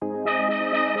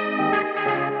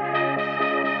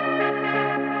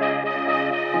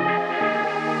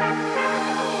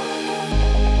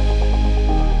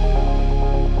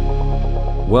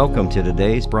Welcome to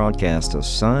today's broadcast of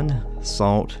Sun,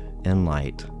 Salt, and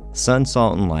Light. Sun,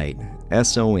 Salt, and Light,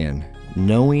 S-O-N,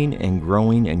 knowing and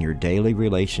growing in your daily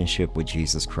relationship with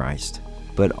Jesus Christ,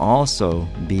 but also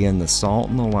being the salt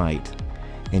and the light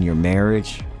in your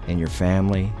marriage, in your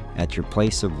family, at your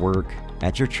place of work,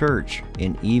 at your church,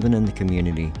 and even in the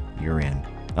community you're in.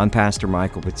 I'm Pastor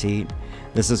Michael Petit.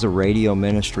 This is a radio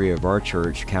ministry of our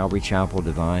church, Calvary Chapel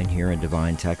Divine, here in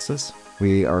Divine, Texas.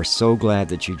 We are so glad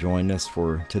that you joined us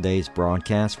for today's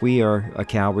broadcast. We are a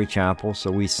Calvary Chapel,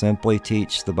 so we simply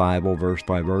teach the Bible verse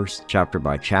by verse, chapter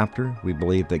by chapter. We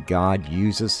believe that God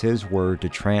uses His Word to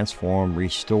transform,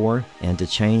 restore, and to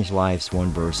change lives one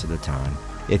verse at a time.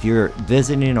 If you're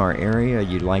visiting our area,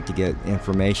 you'd like to get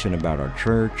information about our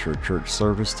church or church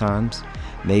service times,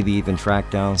 maybe even track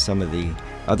down some of the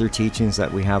other teachings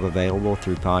that we have available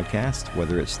through podcast,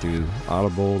 whether it's through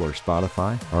Audible or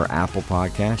Spotify or Apple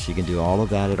Podcasts, you can do all of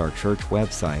that at our church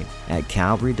website at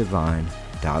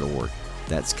calvarydivine.org.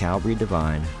 That's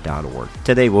calvarydivine.org.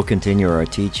 Today we'll continue our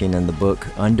teaching in the book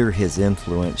Under His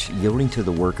Influence, Yielding to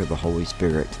the Work of the Holy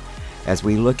Spirit, as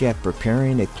we look at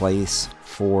preparing a place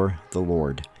for the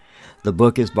Lord. The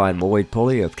book is by Lloyd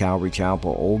Pulley of Calvary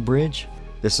Chapel, Old Bridge.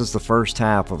 This is the first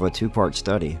half of a two-part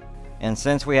study. And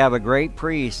since we have a great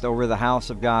priest over the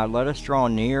house of God, let us draw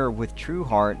near with true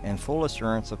heart and full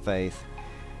assurance of faith,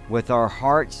 with our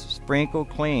hearts sprinkled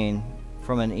clean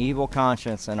from an evil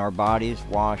conscience and our bodies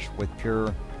washed with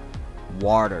pure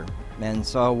water. And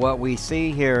so what we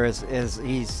see here is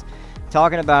he's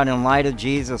talking about, in light of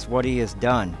Jesus, what he has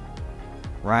done,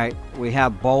 right? We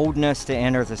have boldness to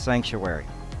enter the sanctuary.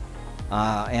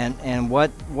 And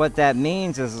what that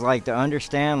means is like to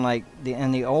understand, like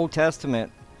in the Old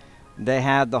Testament, they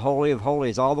had the Holy of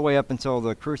Holies all the way up until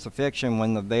the crucifixion,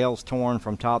 when the veil's torn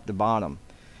from top to bottom.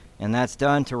 And that's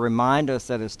done to remind us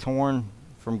that it's torn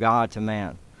from God to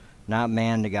man, not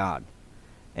man to God.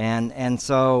 And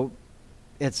so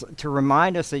it's to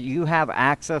remind us that you have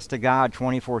access to God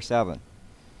 24/7.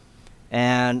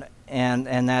 And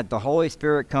that the Holy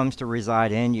Spirit comes to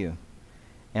reside in you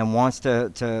and wants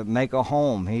to make a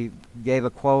home. He gave a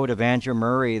quote of Andrew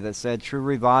Murray that said, "True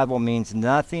revival means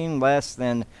nothing less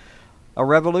than a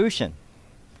revolution,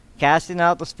 casting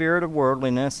out the spirit of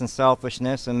worldliness and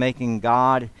selfishness and making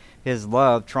God, His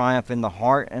love, triumph in the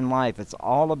heart and life." It's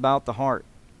all about the heart.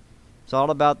 It's all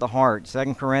about the heart.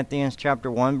 2 Corinthians chapter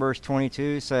 1, verse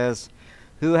 22 says,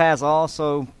 "Who has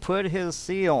also put His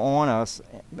seal on us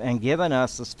and given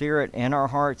us the Spirit in our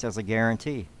hearts as a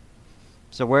guarantee."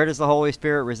 So where does the Holy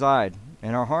Spirit reside?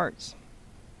 In our hearts.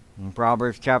 And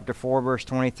Proverbs chapter 4, verse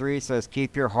 23 says,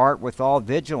 "Keep your heart with all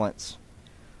vigilance,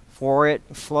 for it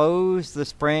flows the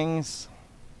springs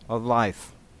of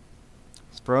life."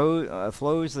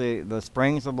 Flows the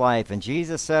springs of life. And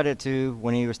Jesus said it too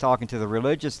when he was talking to the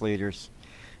religious leaders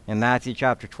in Matthew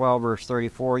chapter 12, verse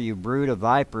 34, "You brood of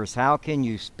vipers, how can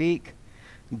you speak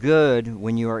good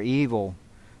when you are evil?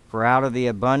 For out of the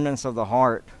abundance of the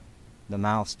heart, the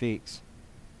mouth speaks."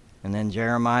 And then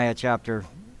Jeremiah chapter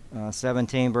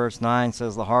 17, verse 9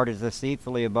 says, "The heart is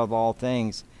deceitfully above all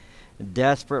things,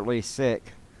 desperately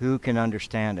sick. Who can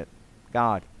understand it?"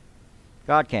 God.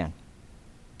 God can.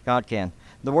 God can.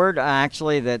 The word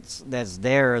actually that's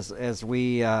there as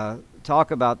we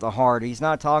talk about the heart, he's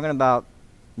not talking about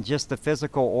just the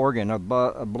physical organ of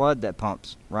blood that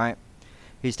pumps, right?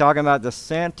 He's talking about the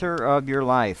center of your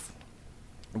life,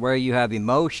 where you have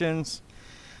emotions,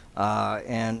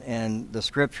 and the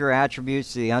scripture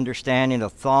attributes the understanding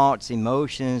of thoughts,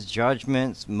 emotions,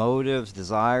 judgments, motives,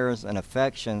 desires, and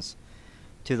affections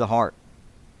to the heart.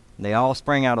 They all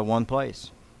spring out of one place.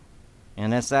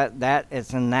 And it's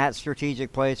it's in that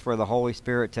strategic place where the Holy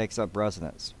Spirit takes up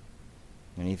residence.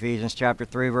 In Ephesians chapter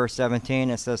 3, verse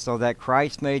 17, it says, "So that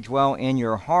Christ may dwell in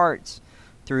your hearts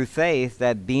through faith,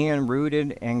 that being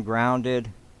rooted and grounded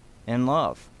in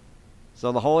love."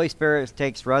 So the Holy Spirit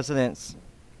takes residence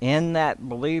in that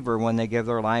believer when they give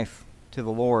their life to the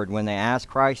Lord, when they ask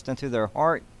Christ into their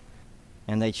heart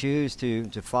and they choose to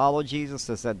follow Jesus.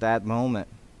 It's at that moment.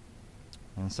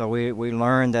 And so we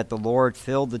learned that the Lord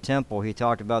filled the temple. He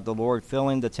talked about the Lord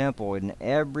filling the temple in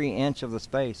every inch of the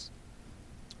space.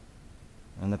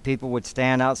 And the people would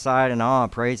stand outside in awe,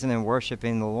 praising and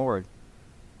worshiping the Lord.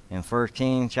 In 1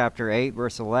 Kings chapter 8,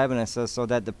 verse 11, it says, "So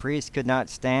that the priest could not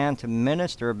stand to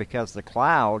minister because the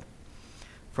cloud,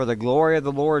 for the glory of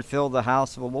the Lord filled the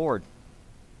house of the Lord."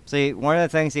 See, one of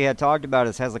the things he had talked about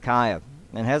is Hezekiah.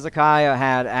 And Hezekiah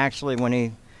had actually, when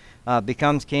he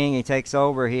becomes king, he takes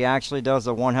over, he actually does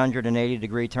a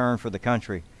 180-degree turn for the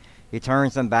country. He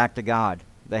turns them back to God.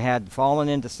 They had fallen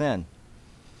into sin.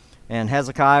 And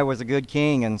Hezekiah was a good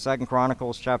king. In 2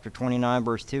 Chronicles chapter 29,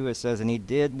 verse 2, it says, "And he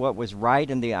did what was right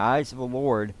in the eyes of the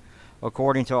Lord,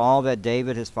 according to all that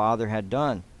David his father had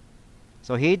done."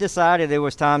 So he decided it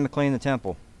was time to clean the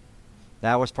temple.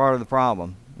 That was part of the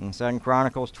problem. In 2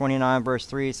 Chronicles 29, verse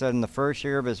 3, it said, "In the first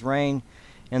year of his reign,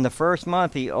 in the first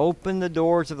month, he opened the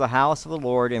doors of the house of the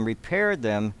Lord and repaired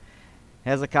them."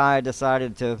 Hezekiah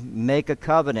decided to make a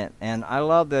covenant. And I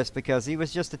love this because he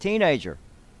was just a teenager.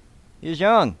 He was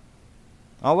young.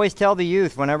 I always tell the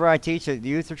youth, whenever I teach at the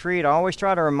youth retreat, I always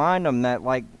try to remind them that,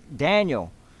 like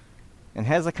Daniel and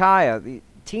Hezekiah, the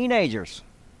teenagers,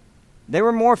 they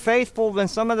were more faithful than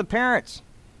some of the parents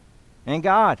and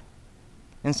God.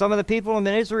 And some of the people in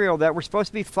Israel that were supposed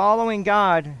to be following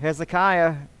God,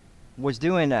 Hezekiah was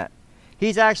doing that.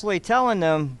 He's actually telling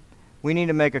them, we need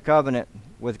to make a covenant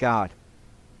with God.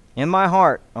 In my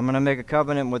heart, I'm going to make a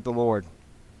covenant with the Lord,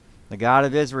 the God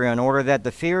of Israel, in order that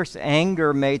the fierce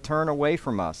anger may turn away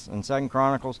from us. In 2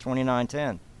 Chronicles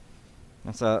 29:10.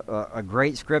 That's a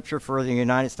great scripture for the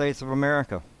United States of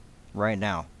America right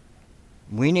now.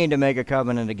 We need to make a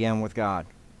covenant again with God.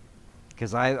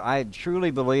 Because I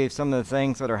truly believe some of the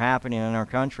things that are happening in our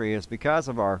country is because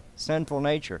of our sinful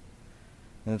nature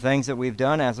and the things that we've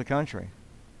done as a country.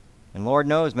 And Lord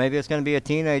knows, maybe it's going to be a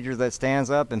teenager that stands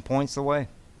up and points the way.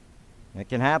 It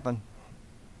can happen.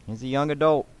 He's a young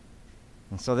adult.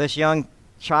 And so this young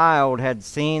child had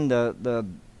seen the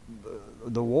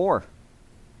war,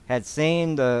 had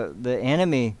seen the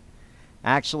enemy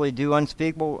actually do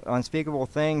unspeakable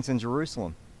things in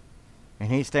Jerusalem.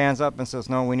 And he stands up and says,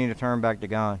 no, we need to turn back to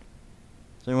God.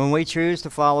 So when we choose to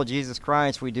follow Jesus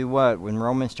Christ, we do what? In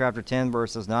Romans chapter 10,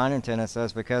 verses 9 and 10, it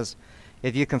says, because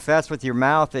if you confess with your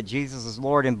mouth that Jesus is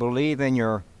Lord and believe in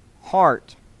your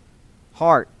heart,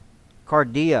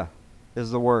 cardia is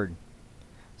the word.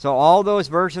 So all those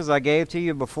verses I gave to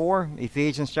you before,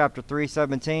 Ephesians chapter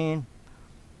 3:17,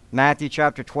 Matthew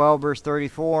chapter 12, verse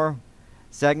 34,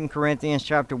 2 Corinthians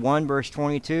chapter 1, verse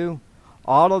 22,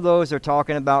 all of those are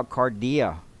talking about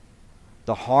cardia,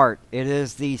 the heart. It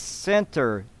is the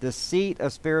center, the seat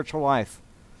of spiritual life.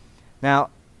 Now,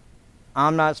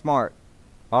 I'm not smart.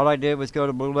 All I did was go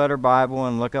to Blue Letter Bible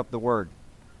and look up the word.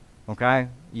 Okay?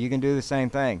 You can do the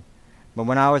same thing. But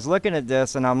when I was looking at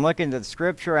this, and I'm looking at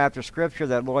scripture after scripture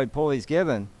that Lloyd Pulley's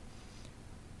given,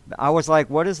 I was like,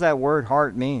 what does that word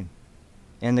heart mean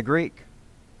in the Greek?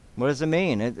 What does it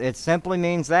mean? It simply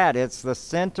means that. It's the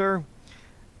center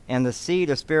and the seat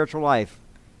of spiritual life.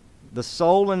 The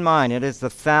soul and mind. It is the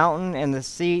fountain and the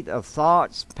seat of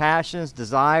thoughts, passions,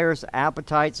 desires,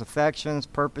 appetites, affections,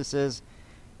 purposes,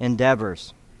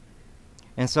 endeavors.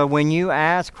 And so when you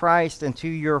ask Christ into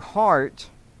your heart,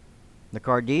 the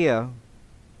cardia,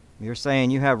 you're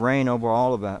saying you have reign over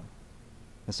all of that.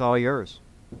 It's all yours.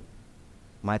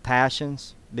 My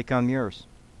passions become yours.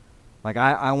 Like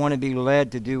I want to be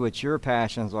led to do what your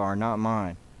passions are, not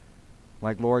mine.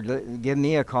 Like, Lord, give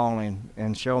me a calling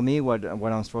and show me what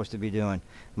I'm supposed to be doing.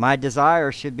 My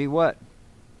desires should be what?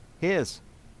 His.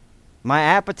 My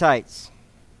appetites.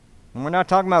 And we're not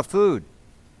talking about food.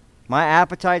 My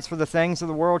appetites for the things of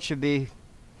the world should be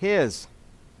His.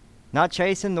 Not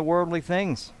chasing the worldly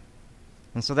things.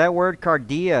 And so that word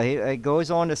cardia, it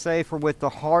goes on to say, for with the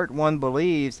heart one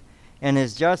believes and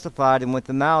is justified, and with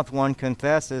the mouth one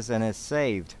confesses and is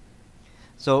saved.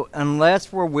 So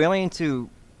unless we're willing to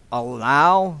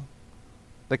allow,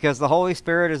 because the Holy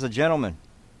Spirit is a gentleman,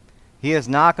 He is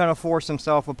not going to force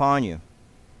Himself upon you.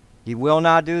 He will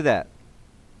not do that.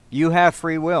 You have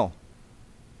free will.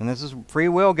 And free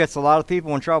will gets a lot of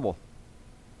people in trouble.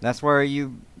 That's where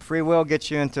free will gets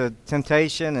you into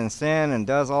temptation and sin and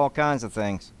does all kinds of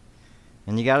things.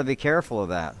 And you got to be careful of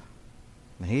that.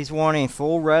 He's wanting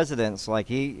full residence, like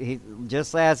he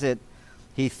just as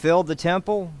He filled the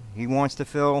temple, He wants to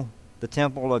fill the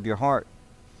temple of your heart.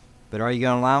 But are you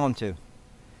going to allow Him to?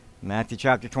 Matthew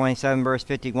chapter 27, verse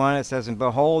 51, it says, and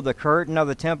behold, the curtain of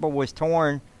the temple was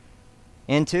torn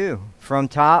in two, from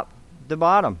top to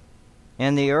bottom,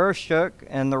 and the earth shook,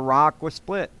 and the rock was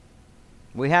split.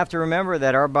 We have to remember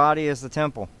that our body is the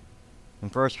temple. In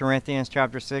 1 Corinthians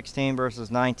chapter 16, verses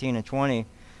 19 and 20,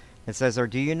 it says, or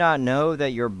do you not know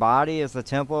that your body is the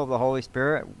temple of the Holy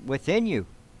Spirit within you,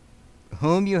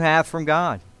 whom you have from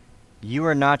God? You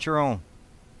are not your own,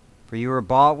 for you were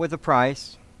bought with a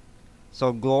price.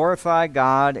 So glorify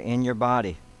God in your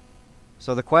body.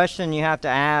 So the question you have to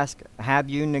ask, have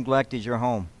you neglected your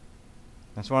home?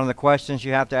 That's one of the questions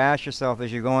you have to ask yourself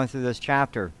as you're going through this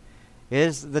chapter.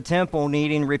 Is the temple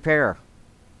needing repair?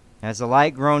 Has the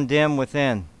light grown dim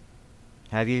within?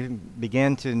 Have you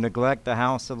begun to neglect the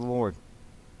house of the Lord?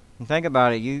 And think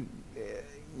about it.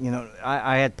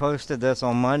 I had posted this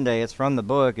on Monday. It's from the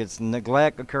book. It's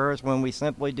neglect occurs when we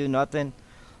simply do nothing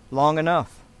long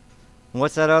enough.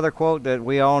 What's that other quote that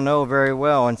we all know very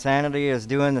well? Insanity is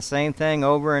doing the same thing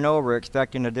over and over,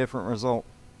 expecting a different result.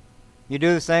 You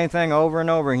do the same thing over and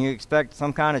over, and you expect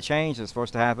some kind of change that's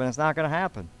supposed to happen. It's not going to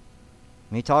happen.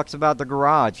 And he talks about the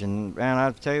garage, and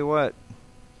I tell you what,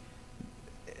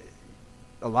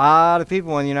 a lot of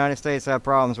people in the United States have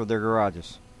problems with their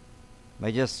garages.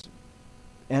 They just,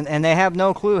 and they have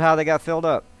no clue how they got filled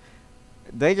up.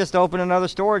 They just opened another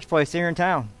storage place here in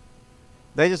town.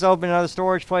 They just opened another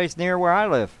storage place near where I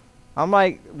live. I'm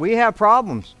like, we have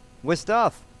problems with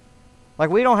stuff. Like,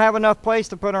 we don't have enough place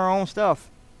to put our own stuff,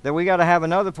 that we got to have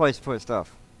another place to put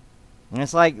stuff. And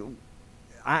it's like,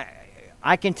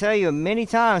 I can tell you many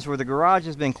times where the garage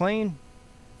has been clean,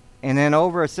 and then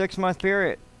over a 6-month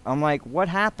period, I'm like, what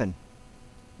happened?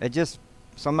 It just,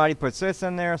 somebody puts this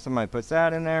in there, somebody puts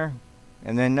that in there,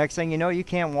 and then next thing you know, you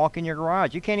can't walk in your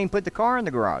garage. You can't even put the car in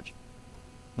the garage.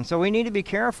 And so we need to be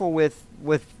careful with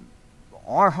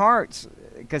our hearts,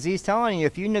 because he's telling you,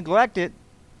 if you neglect it,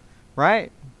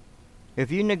 right?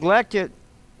 If you neglect it,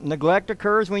 neglect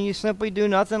occurs when you simply do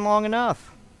nothing long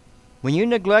enough. When you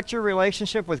neglect your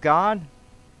relationship with God,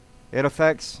 it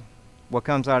affects what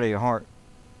comes out of your heart.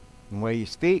 The way you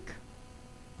speak,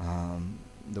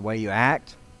 the way you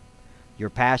act, your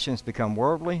passions become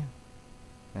worldly.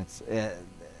 It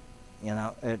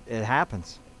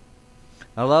happens.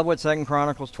 I love what 2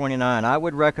 Chronicles 29. I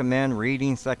would recommend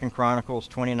reading 2 Chronicles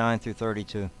 29 through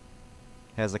 32.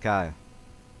 Hezekiah.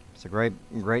 It's a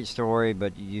great story,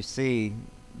 but you see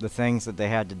the things that they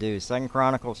had to do. 2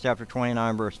 Chronicles chapter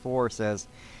 29 verse 4 says,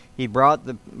 he brought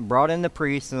in the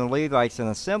priests and the Levites and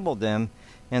assembled them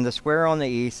in the square on the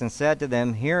east and said to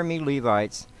them, hear me,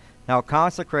 Levites, now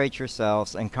consecrate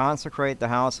yourselves and consecrate the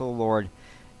house of the Lord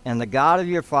and the God of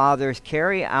your fathers.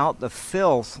 Carry out the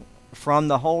filth from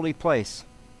the holy place.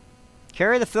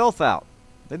 Carry the filth out.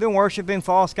 They've been worshiping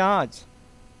false gods.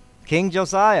 King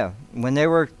Josiah, when they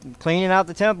were cleaning out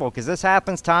the temple, because this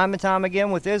happens time and time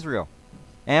again with Israel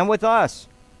and with us.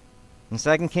 In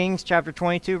 2 Kings chapter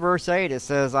 22 verse 8 it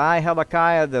says, I,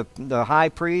 Hezekiah the high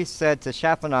priest, said to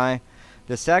Shaphan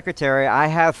the secretary, I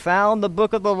have found the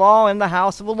book of the law in the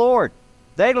house of the Lord.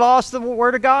 They lost the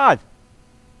word of God.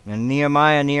 And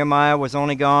Nehemiah was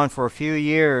only gone for a few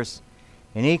years,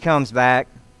 and he comes back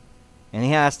and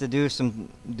he has to do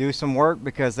some work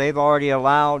because they've already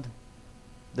allowed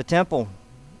the temple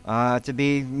to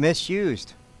be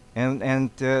misused, and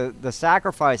the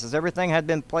sacrifices, everything had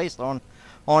been placed on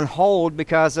hold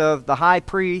because of the high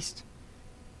priest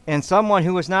and someone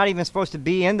who was not even supposed to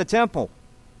be in the temple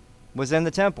was in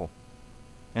the temple.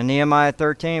 In Nehemiah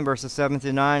 13 verses 7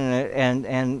 through 9,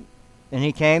 and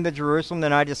he came to Jerusalem.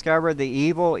 Then I discovered the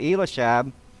evil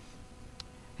Elishab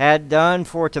had done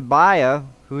for Tobiah,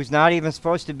 who's not even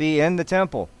supposed to be in the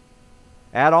temple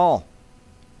at all,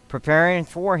 preparing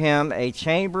for him a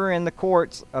chamber in the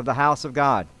courts of the house of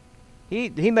God. He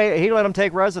let him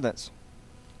take residence.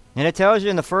 And it tells you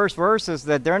in the first verses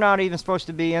that they're not even supposed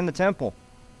to be in the temple.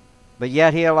 But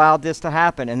yet he allowed this to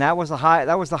happen. And that was the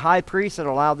high priest that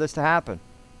allowed this to happen.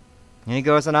 And he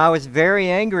goes, and I was very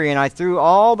angry, and I threw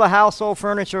all the household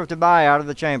furniture of Tobiah out of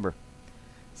the chamber.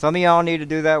 Some of y'all need to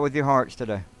do that with your hearts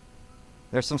today.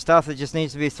 There's some stuff that just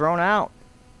needs to be thrown out.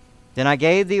 Then I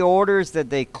gave the orders that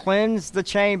they cleanse the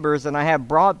chambers, and I have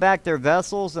brought back their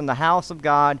vessels in the house of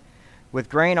God with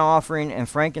grain offering and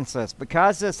frankincense.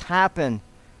 Because this happened,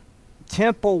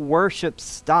 temple worship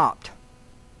stopped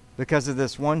because of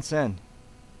this one sin.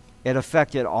 It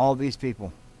affected all these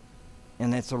people.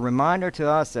 And it's a reminder to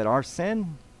us that our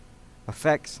sin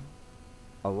affects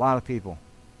a lot of people.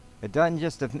 It doesn't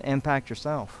just impact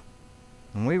yourself.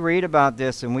 When we read about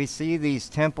this and we see these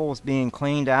temples being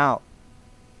cleaned out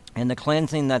and the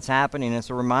cleansing that's happening, it's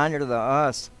a reminder to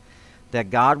us that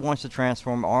God wants to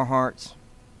transform our hearts.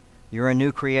 You're a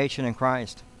new creation in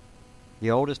Christ.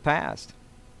 The old is past.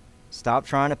 Stop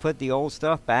trying to put the old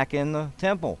stuff back in the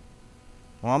temple.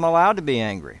 Well, I'm allowed to be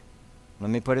angry. Let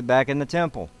me put it back in the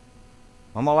temple.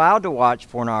 I'm allowed to watch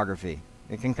pornography.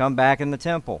 It can come back in the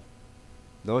temple.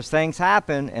 Those things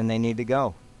happen, and they need to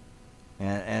go.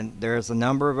 And there's a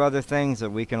number of other things that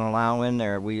we can allow in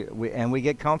there. We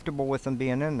get comfortable with them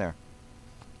being in there.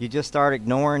 You just start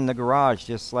ignoring the garage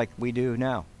just like we do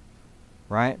now,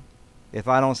 right? If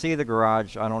I don't see the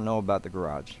garage, I don't know about the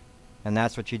garage. And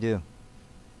that's what you do.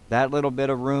 That little bit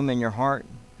of room in your heart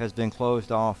has been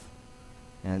closed off,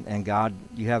 and God,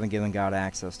 you haven't given God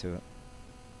access to it.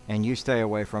 And you stay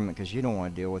away from it because you don't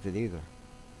want to deal with it either.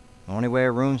 The only way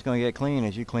a room's going to get clean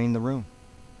is you clean the room,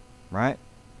 right?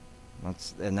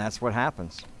 That's what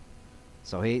happens.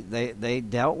 So they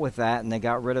dealt with that, and they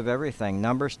got rid of everything.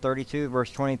 Numbers 32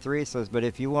 verse 23 says, "But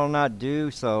if you will not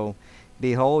do so,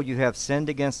 behold, you have sinned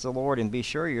against the Lord, and be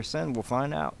sure your sin will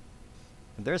find out."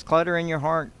 If there's clutter in your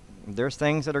heart, if there's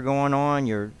things that are going on,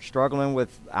 you're struggling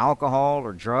with alcohol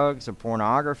or drugs or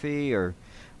pornography, or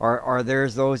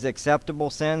there's those acceptable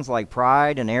sins like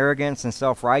pride and arrogance and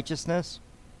self-righteousness.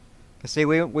 See,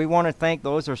 we want to think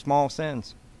those are small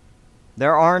sins.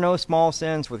 There are no small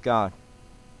sins with God.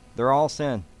 They're all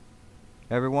sin,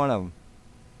 every one of them.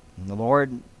 And the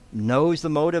Lord knows the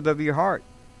motive of your heart.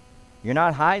 You're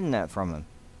not hiding that from Him.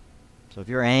 So if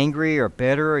you're angry or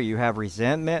bitter, or you have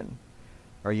resentment,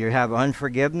 or you have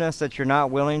unforgiveness that you're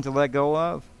not willing to let go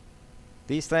of,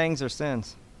 these things are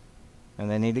sins,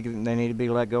 and they need to be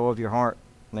let go of your heart.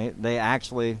 They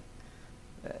actually,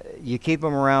 you keep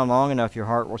them around long enough, your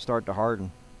heart will start to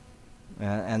harden,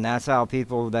 and that's how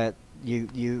people that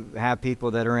you have people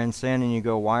that are in sin, and you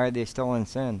go, why are they still in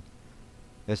sin?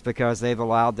 It's because they've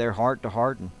allowed their heart to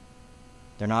harden.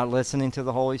 They're not listening to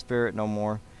the Holy Spirit no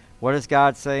more. What does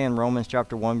God say in Romans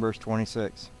chapter 1 verse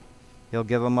 26? He'll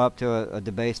give them up to a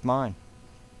debased mind.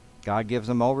 God gives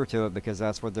them over to it because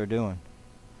that's what they're doing.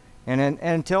 And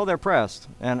until they're pressed.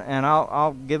 And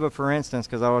I'll give it for instance,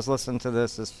 because I was listening to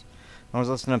this. I was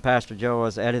listening to Pastor Joe. I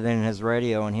was editing his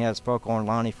radio, and he had spoke on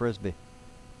Lonnie Frisbee.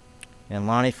 And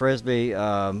Lonnie Frisbee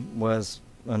was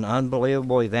an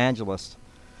unbelievable evangelist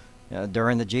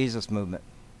during the Jesus movement.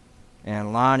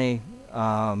 And Lonnie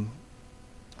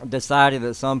decided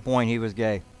at some point he was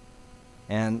gay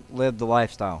and lived the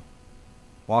lifestyle.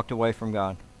 Walked away from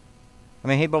God. I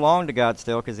mean, he belonged to God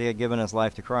still because he had given his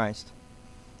life to Christ.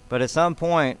 But at some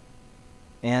point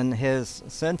in his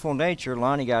sinful nature,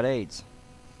 Lonnie got AIDS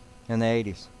in the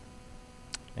 80s.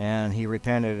 And he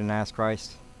repented and asked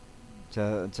Christ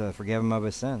to forgive him of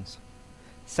his sins.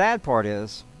 Sad part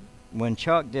is, when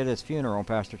Chuck did his funeral,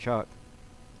 Pastor Chuck,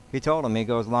 he told him, he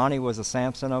goes, Lonnie was a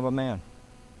Samson of a man.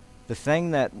 The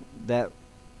thing that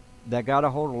got a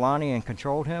hold of Lonnie and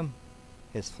controlled him,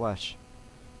 his flesh.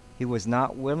 He was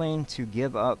not willing to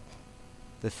give up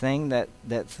the thing that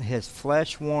his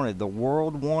flesh wanted, the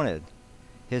world wanted,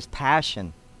 his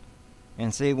passion.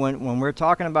 And see, when we're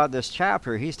talking about this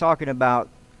chapter, he's talking about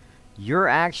you're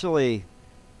actually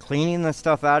cleaning the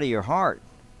stuff out of your heart.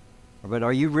 But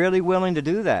are you really willing to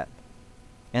do that?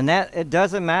 And that it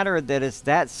doesn't matter that it's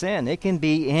that sin. It can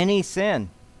be any sin.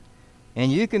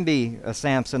 And you can be a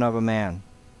Samson of a man,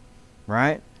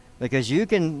 right? Because you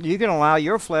can allow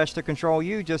your flesh to control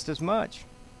you just as much.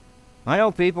 I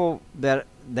know people that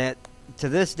to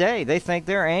this day, they think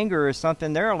their anger is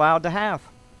something they're allowed to have.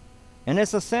 And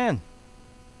it's a sin.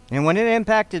 And when it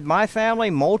impacted my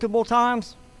family multiple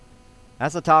times,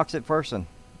 that's a toxic person.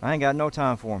 I ain't got no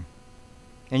time for him.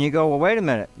 And you go, well, wait a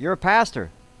minute. You're a pastor.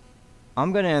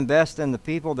 I'm going to invest in the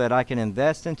people that I can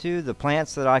invest into, the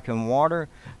plants that I can water,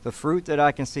 the fruit that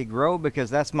I can see grow,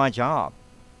 because that's my job.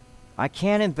 I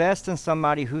can't invest in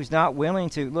somebody who's not willing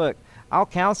to. Look, I'll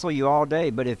counsel you all day,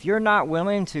 but if you're not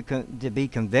willing to be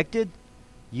convicted,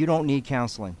 you don't need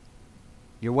counseling.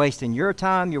 You're wasting your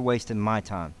time. You're wasting my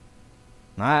time.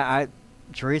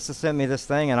 Teresa sent me this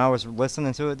thing, and I was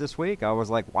listening to it this week. I was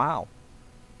like, wow.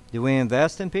 Do we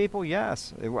invest in people?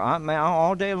 Yes.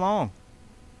 All day long.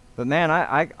 But man,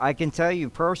 I can tell you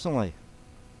personally,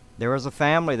 there was a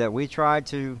family that we tried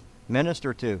to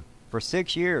minister to for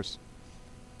 6 years.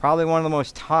 Probably one of the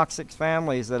most toxic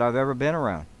families that I've ever been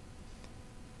around.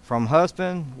 From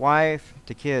husband, wife,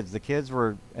 to kids. The kids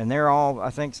were, and they're all, I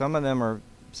think some of them are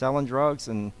selling drugs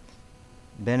and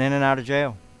been in and out of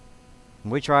jail.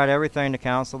 We tried everything to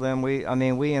counsel them. We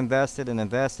invested and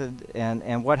invested.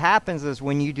 And what happens is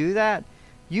when you do that,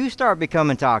 you start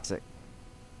becoming toxic.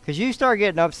 Because you start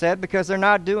getting upset because they're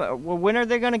not doing, well, when are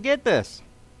they going to get this?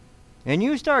 And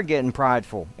you start getting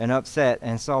prideful and upset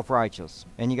and self-righteous.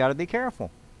 And you got to be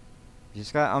careful.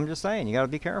 I'm just saying, you got to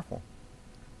be careful.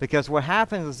 Because what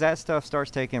happens is that stuff starts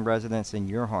taking residence in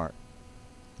your heart.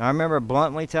 I remember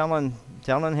bluntly telling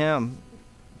him,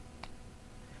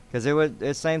 because it's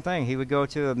the same thing. He would go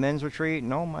to a men's retreat,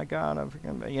 and oh my God,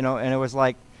 and it was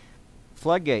like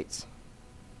floodgates.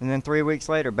 And then 3 weeks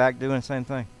later, back doing the same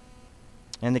thing.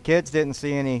 And the kids didn't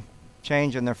see any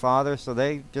change in their father, so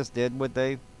they just did what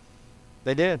they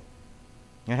did.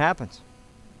 It happens.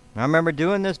 And I remember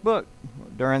doing this book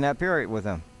during that period with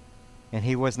him. And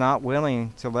he was not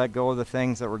willing to let go of the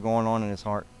things that were going on in his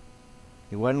heart.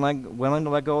 He wasn't willing to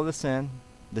let go of the sin,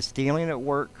 the stealing at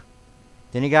work.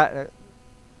 Then he got...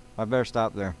 I better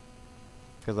stop there,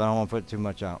 because I don't want to put too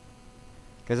much out.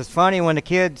 Because it's funny, when the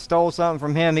kid stole something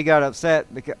from him, he got upset.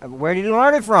 Where did he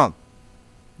learn it from?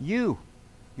 You.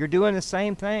 You're doing the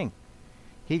same thing.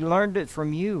 He learned it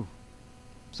from you.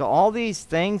 So all these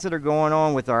things that are going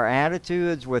on with our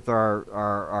attitudes, with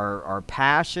our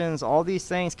passions, all these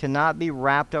things cannot be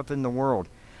wrapped up in the world.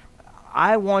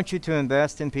 I want you to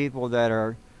invest in people that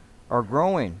are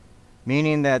growing,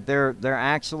 meaning that they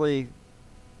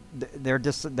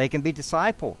can be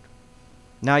discipled.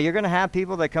 Now you're going to have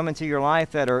people that come into your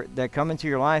life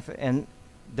and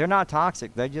they're not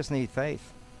toxic. They just need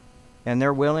faith. And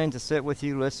they're willing to sit with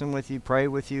you, listen with you, pray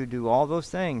with you, do all those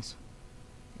things.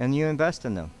 And you invest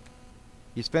in them.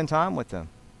 You spend time with them.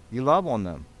 You love on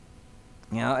them.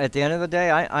 You know, at the end of the day,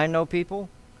 I know people,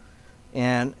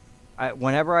 and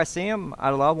whenever I see them, I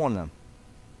love on them.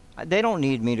 They don't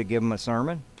need me to give them a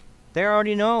sermon. They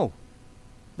already know.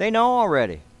 They know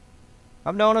already.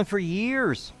 I've known them for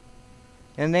years,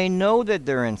 and they know that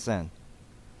they're in sin.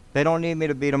 They don't need me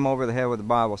to beat them over the head with the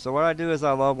Bible. So what I do is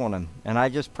I love on them, and I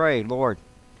just pray, Lord,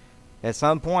 at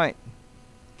some point,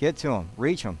 get to them,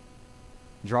 reach them.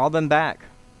 Draw them back.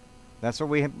 That's what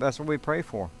we pray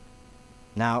for.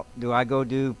 Now, do I go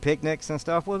do picnics and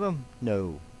stuff with them?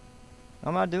 No.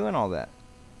 I'm not doing all that.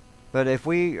 But if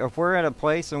we're at a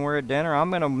place and we're at dinner,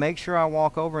 I'm going to make sure I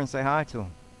walk over and say hi to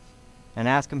them and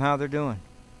ask them how they're doing.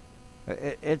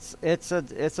 It's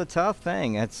a tough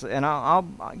thing. I'll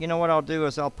you know what I'll do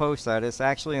is I'll post that. It's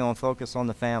actually on Focus on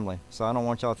the Family. So I don't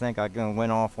want y'all to think I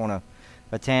went off on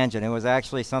a tangent. It was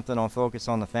actually something on Focus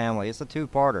on the Family. It's a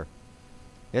two-parter.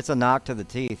 It's a knock to the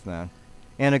teeth, man,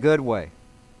 in a good way.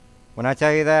 When I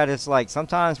tell you that, it's like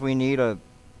sometimes we need to,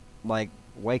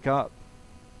 wake up.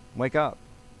 Wake up.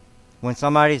 When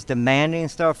somebody's demanding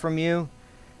stuff from you,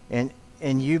 and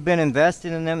you've been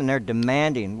invested in them, and they're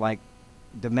demanding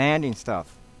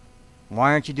stuff.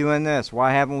 Why aren't you doing this?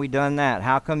 Why haven't we done that?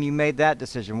 How come you made that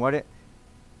decision?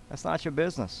 That's not your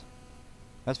business.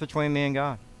 That's between me and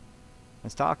God.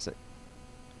 It's toxic.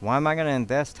 Why am I going to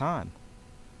invest time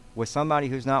with somebody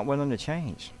who's not willing to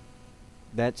change,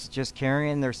 that's just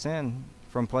carrying their sin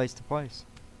from place to place?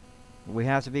 We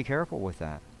have to be careful with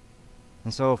that.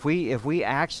 And so if we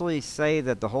actually say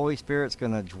that the Holy Spirit's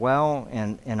going to dwell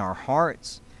in our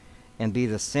hearts and be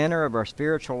the center of our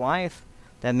spiritual life,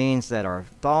 that means that our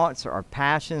thoughts, our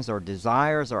passions, our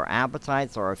desires, our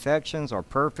appetites, our affections, our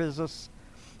purposes,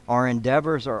 our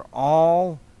endeavors are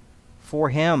all for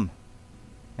Him.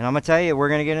 And I'm going to tell you, we're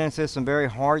going to get into some very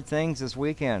hard things this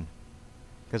weekend,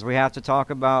 because we have to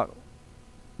talk about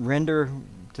render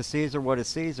to Caesar what is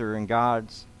Caesar, and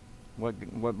God's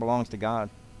what belongs to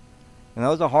God. And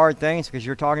those are hard things because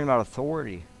you're talking about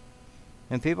authority.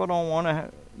 And people don't want to,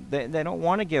 they don't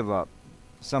want to give up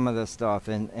some of this stuff.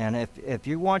 And if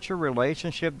you want your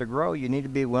relationship to grow, you need to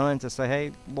be willing to say,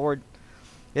 hey, Lord,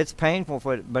 it's painful,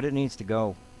 but it needs to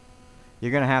go.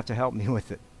 You're going to have to help me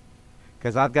with it.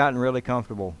 Because I've gotten really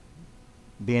comfortable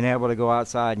being able to go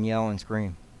outside and yell and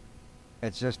scream.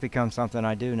 It's just become something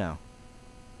I do now.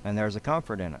 And there's a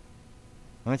comfort in it.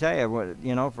 Let me tell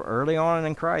you, for early on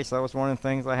in Christ, that was one of the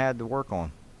things I had to work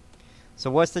on. So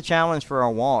what's the challenge for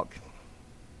our walk?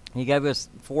 He gave us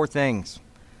 4 things.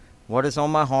 What is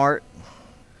on my heart?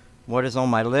 What is on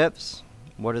my lips?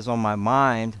 What is on my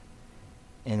mind?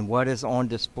 And what is on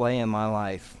display in my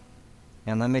life?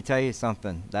 And let me tell you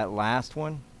something. That last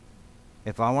one,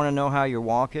 if I want to know how your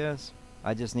walk is,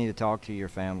 I just need to talk to your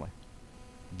family.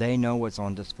 They know what's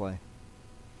on display.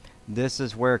 This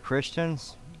is where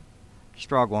Christians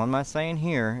struggle. I'm not saying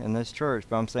here in this church,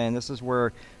 but I'm saying this is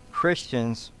where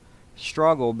Christians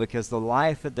struggle, because the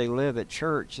life that they live at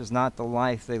church is not the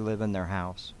life they live in their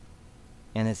house.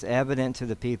 And it's evident to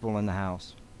the people in the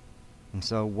house. And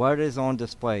so what is on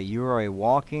display? You are a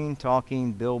walking,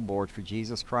 talking billboard for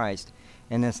Jesus Christ.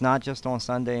 And it's not just on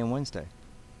Sunday and Wednesday.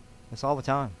 It's all the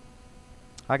time.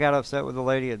 I got upset with a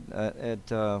lady at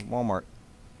Walmart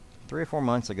 3 or 4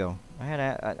 months ago.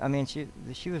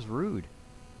 She was rude.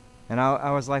 And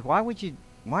I was like, why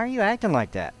are you acting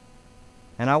like that?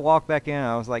 And I walked back in and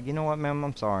I was like, you know what, ma'am,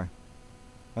 I'm sorry.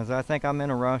 I think I'm in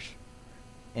a rush.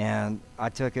 And I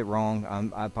took it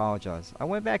wrong. I apologize. I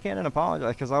went back in and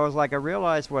apologized because I was like, I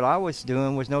realized what I was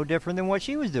doing was no different than what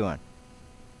she was doing.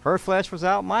 Her flesh was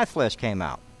out, my flesh came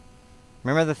out.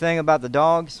 Remember the thing about the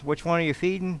dogs? Which one are you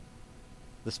feeding?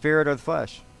 The spirit or the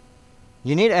flesh?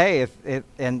 You need,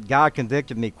 and God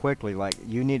convicted me quickly, like,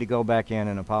 you need to go back in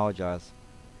and apologize.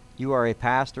 You are a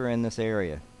pastor in this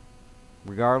area.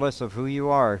 Regardless of who you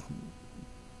are,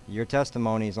 your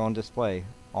testimony is on display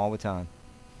all the time.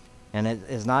 And it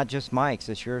is not just Mike's,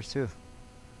 it's yours too.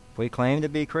 If we claim to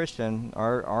be Christian,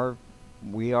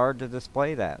 we are to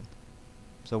display that.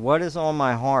 So what is on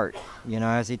my heart?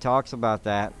 As he talks about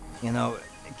that,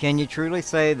 can you truly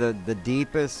say the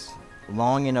deepest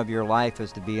longing of your life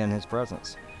is to be in his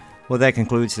presence? Well, that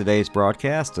concludes today's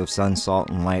broadcast of Sun, Salt,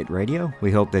 and Light Radio. We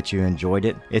hope that you enjoyed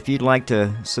it. If you'd like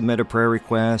to submit a prayer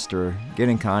request or get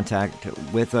in contact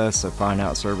with us or find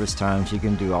out service times, you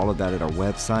can do all of that at our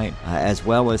website, as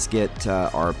well as get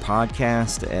our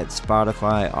podcast at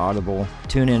Spotify, Audible,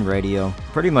 TuneIn Radio,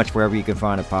 pretty much wherever you can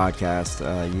find a podcast.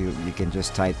 You can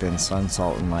just type in Sun,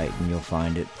 Salt, and Light and you'll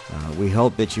find it. We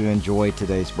hope that you enjoyed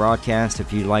today's broadcast.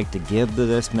 If you'd like to give to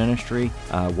this ministry,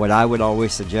 what I would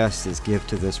always suggest is give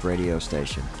to this radio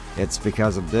station. It's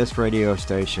because of this radio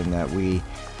station that we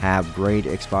have great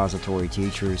expository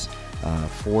teachers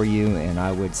for you, and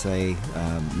I would say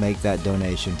make that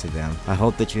donation to them. I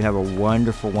hope that you have a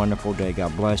wonderful, wonderful day.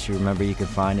 God bless you. Remember, you can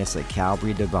find us at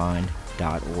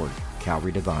calvarydivine.org.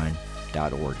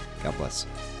 calvarydivine.org. God bless.